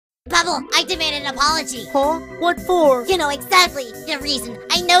Bubble, I demand an apology. Huh? What for? You know exactly the reason.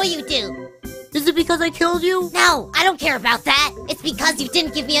 I know you do. Is it because I killed you? No, I don't care about that. It's because you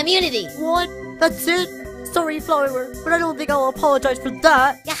didn't give me immunity. What? That's it? Sorry, Flower, but I don't think I'll apologize for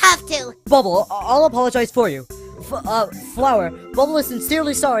that. You have to. Bubble, I'll apologize for you. Flower, Bubble is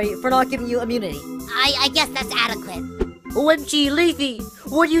sincerely sorry for not giving you immunity. I guess that's adequate. OMG, Leafy,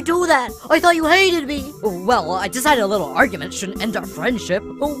 why'd you do that? I thought you hated me. Well, I just had a little argument. Shouldn't end our friendship.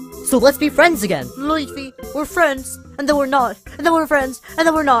 Oh, so let's be friends again. Leafy, we're friends, and then we're not, and then we're friends, and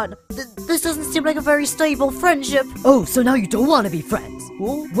then we're not. This doesn't seem like a very stable friendship. Oh, so now you don't want to be friends?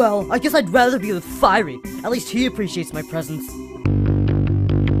 Oh, well, I guess I'd rather be with Fiery. At least he appreciates my presence.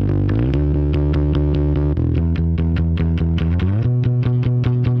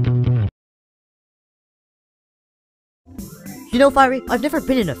 You know, Fiery, I've never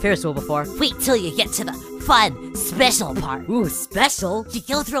been in a Ferris wheel before. Wait till you get to the fun, special part. Ooh, special? You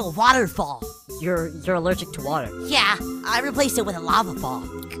go through a waterfall. You're allergic to water. Yeah, I replaced it with a lava fall.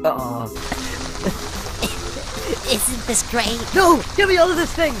 Isn't this great? No! Get me out of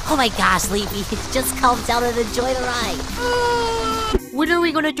this thing! Oh my gosh, Leafy, just calm down and enjoy the ride. When are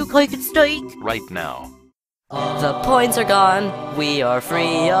we gonna do cake and steak? Right now. The points are gone, we are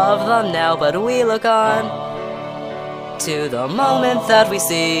free of them now, but we look on to the moment that we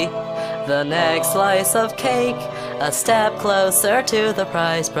see the next slice of cake, a step closer to the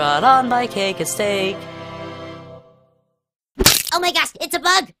prize brought on by Cake and Steak. Oh my gosh, it's a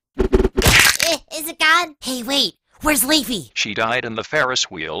bug! Is it gone? Hey, wait, where's Leafy? She died in the Ferris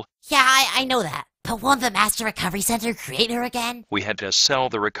wheel. Yeah, I know that. But won't the Master Recovery Center create her again? We had to sell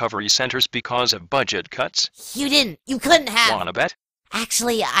the recovery centers because of budget cuts. You didn't. You couldn't have. Wanna bet?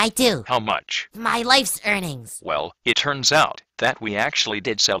 Actually, I do. How much? My life's earnings. Well, it turns out that we actually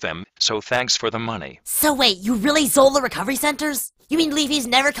did sell them, so thanks for the money. So wait, you really sold the recovery centers? You mean Leafy's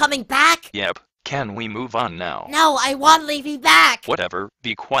never coming back? Yep. Can we move on now? No, I want Leafy back! Whatever,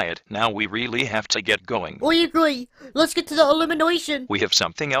 be quiet. Now we really have to get going. I agree. Let's get to the elimination. We have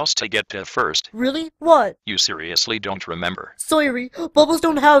something else to get to first. Really? What? You seriously don't remember? Sorry, bubbles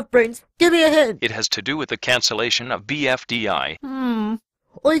don't have brains. Give me a hint. It has to do with the cancellation of BFDI.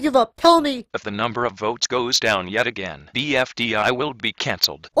 I give up. Tell me. If the number of votes goes down yet again, BFDI will be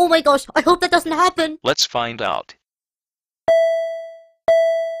cancelled. Oh my gosh, I hope that doesn't happen. Let's find out.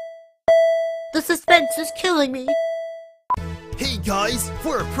 The suspense is killing me. Hey guys,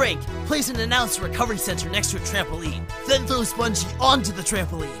 for a prank, place an announced recovery center next to a trampoline. Then throw Spongy onto the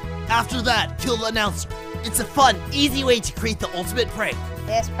trampoline. After that, kill the announcer. It's a fun, easy way to create the ultimate prank.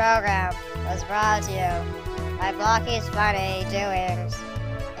 This program was brought to you by Blocky's Funny Doings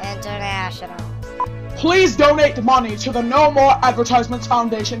International. Please donate money to the No More Advertisements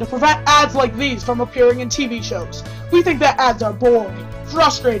Foundation to prevent ads like these from appearing in TV shows. We think that ads are boring,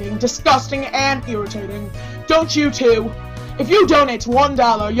 frustrating, disgusting, and irritating. Don't you too? If you donate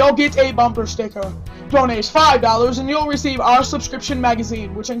 $1, you'll get a bumper sticker. Donate $5 and you'll receive our subscription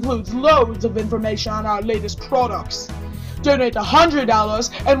magazine, which includes loads of information on our latest products. Donate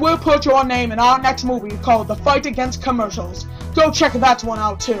 $100 and we'll put your name in our next movie called The Fight Against Commercials. Go check that one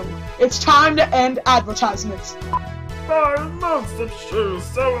out too. It's time to end advertisements. 5 months of shoes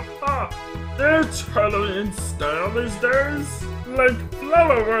so hot. They're totally in style these days. Like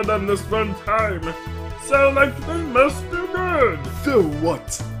flower than this one time. So like they must be good. So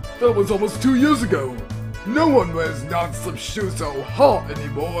what? That was almost 2 years ago. No one wears non-slip shoes so hot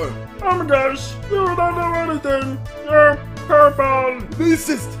anymore. Oh my gosh, you don't know anything. You're purple.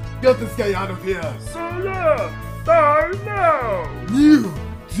 Racist! Get this guy out of here. So yeah, bye now. You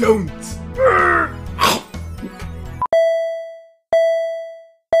don't.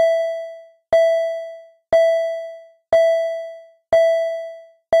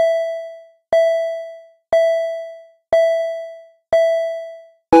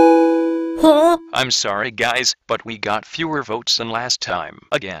 Huh? I'm sorry guys, but we got fewer votes than last time.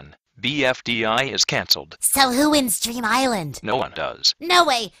 Again, BFDI is cancelled. So who wins Dream Island? No one does. No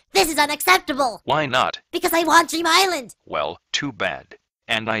way! This is unacceptable! Why not? Because I want Dream Island! Well, too bad.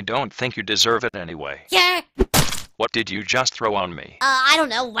 And I don't think you deserve it anyway. Yeah! What did you just throw on me? I don't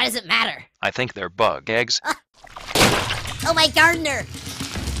know. Why does it matter? I think they're bug eggs. Oh my gardener!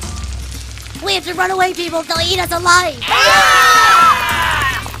 We have to run away, people! They'll eat us alive!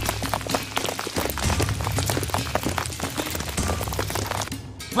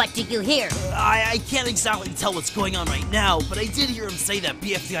 What did you hear? I can't exactly tell what's going on right now, but I did hear him say that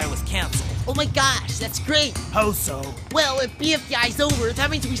BFDI was cancelled. Oh my gosh, that's great! How so? Well, if BFDI's over, that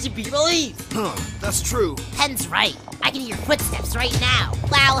means we should be released! Huh, that's true. Pen's right. I can hear your footsteps right now.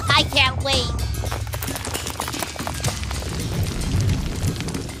 Wow, I can't wait!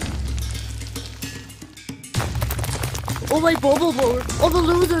 Oh my bubble blower! All the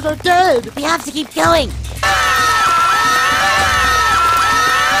losers are dead! We have to keep going.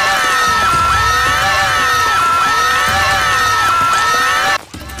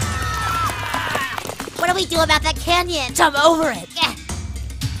 What do we do about that canyon? Jump over it. Yeah.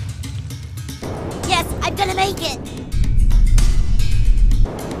 Yes, I'm gonna make it.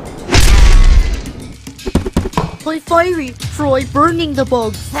 Play fiery! Try burning the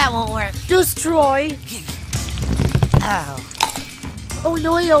bugs! That won't work. Just try! Oh. Oh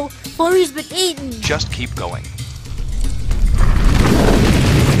no! Fiery's been eaten! Just keep going.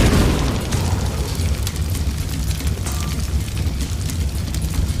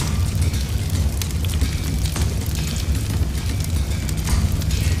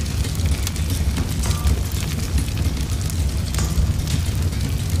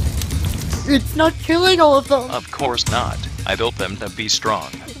 It's not killing all of them! Of course not. I built them to be strong.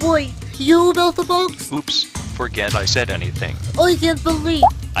 Wait, you built the bugs? Oops, forget I said anything. I can't believe!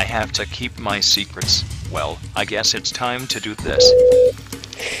 I have to keep my secrets. Well, I guess it's time to do this.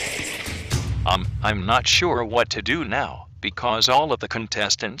 I'm not sure what to do now, because all of the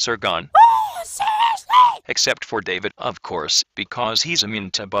contestants are gone. Oh, seriously? Except for David, of course, because he's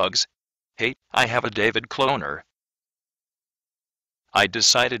immune to bugs. Hey, I have a David cloner. I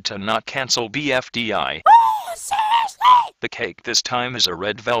decided to not cancel BFDI. Oh, seriously? The cake this time is a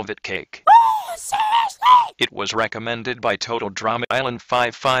red velvet cake. Oh, seriously? It was recommended by Total Drama Island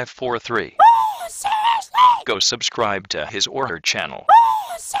 5543. Oh, seriously? Go subscribe to his or her channel.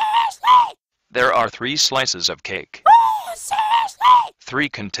 Oh, seriously? There are 3 slices of cake. Oh, seriously? 3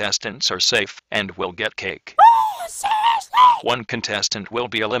 contestants are safe and will get cake. Oh, seriously? 1 contestant will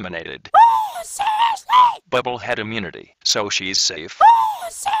be eliminated. Oh, seriously? Bubble had immunity, so she's safe. Oh,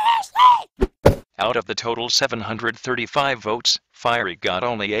 seriously? Out of the total 735 votes, Fiery got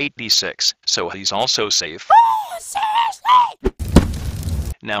only 86, so he's also safe. Oh, seriously?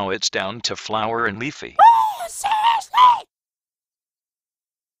 Now it's down to Flower and Leafy. Oh, seriously?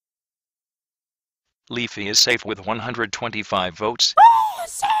 Leafy is safe with 125 votes, Oh,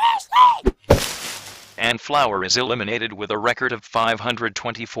 seriously? and Flower is eliminated with a record of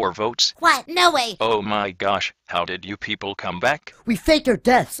 524 votes. What? No way. Oh my gosh, how did you people come back? We faked our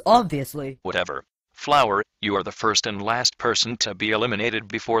deaths, obviously. Whatever. Flower, you are the first and last person to be eliminated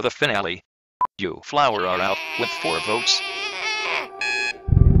before the finale. You, Flower, are out with 4 votes.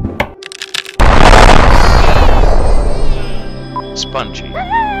 Spongy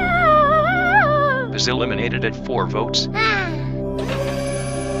is eliminated at 4 votes.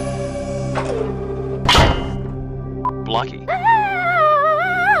 Blocky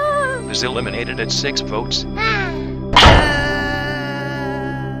is eliminated at 6 votes.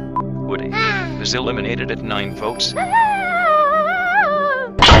 Woody is eliminated at 9 votes.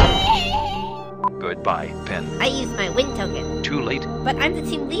 Goodbye, Pen. I used my win token, Too late. but I'm the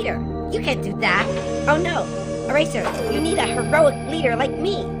team leader. You can't do that. Oh no. Eraser, you need a heroic leader like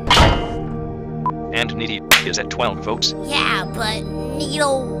me. And Needy is at 12 votes. Yeah, but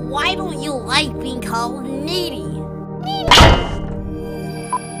Needle, why don't you like being called Needy?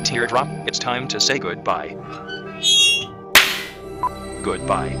 Teardrop, it's time to say goodbye.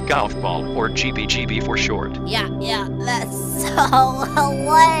 Goodbye, golf ball, or GBGB for short. Yeah, that's so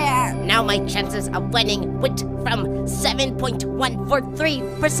hilarious. Now my chances of winning went from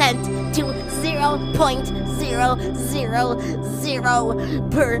 7.143% to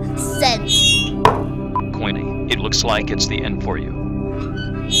 0.000%. Queenie, it looks like it's the end for you.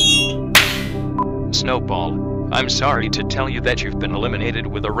 Snowball, I'm sorry to tell you that you've been eliminated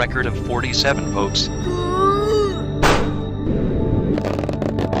with a record of 47 votes.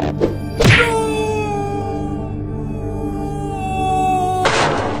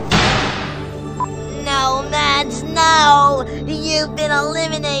 No, Mads, no! You've been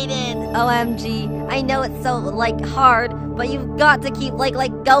eliminated! OMG, I know it's so, hard, but you've got to keep,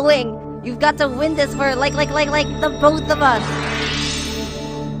 going. You've got to win this for, the both of us.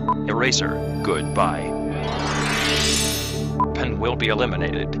 Eraser, goodbye. Pen will be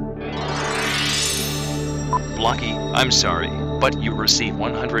eliminated. Blocky, I'm sorry, but you receive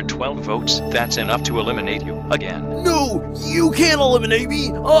 112 votes. That's enough to eliminate you again. No, you can't eliminate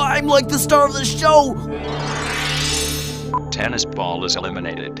me. I'm like the star of the show. Tennis Ball is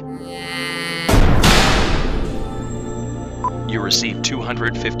eliminated. You receive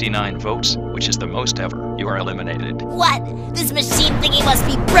 259 votes, which is the most ever. You are eliminated. What? This machine thingy must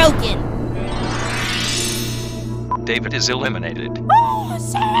be broken! David is eliminated. Oh,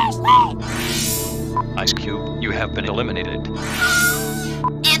 seriously? Ice Cube, you have been eliminated.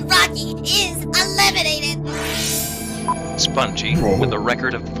 And Rocky is eliminated! Spongy, with a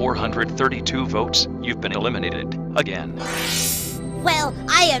record of 432 votes, you've been eliminated again. Well,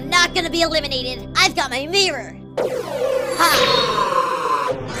 I am not gonna be eliminated. I've got my mirror. Ha!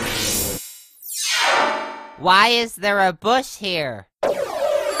 Why is there a bush here?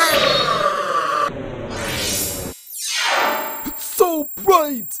 It's so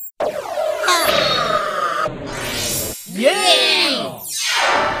bright! Yeah!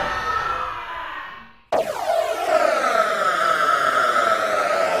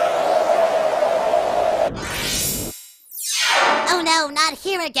 Oh no, not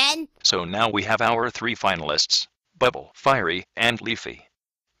here again! So now we have our 3 finalists: Bubble, Fiery, and Leafy.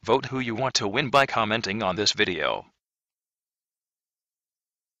 Vote who you want to win by commenting on this video.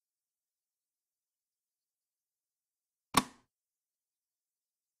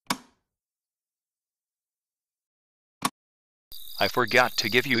 I forgot to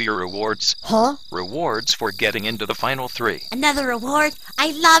give you your rewards. Huh? Rewards for getting into the final 3. Another reward? I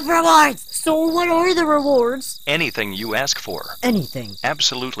love rewards! So what are the rewards? Anything you ask for. Anything.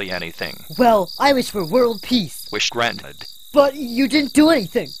 Absolutely anything. Well, I wish for world peace. Wish granted. But you didn't do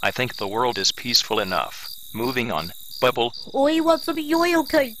anything. I think the world is peaceful enough. Moving on. Bubble. I want some yo-yo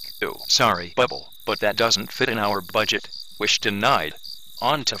cake. Oh, sorry, Bubble, but that doesn't fit in our budget. Wish denied.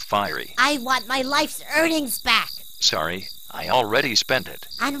 On to Fiery. I want my life's earnings back! Sorry, I already spent it.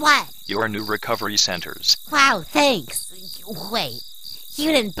 On what? Your new recovery centers. Wow, thanks. Wait,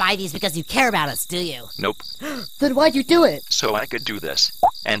 you didn't buy these because you care about us, do you? Nope. Then why'd you do it? So I could do this.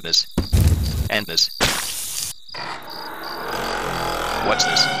 And this. And this. What's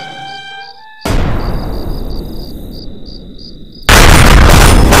this?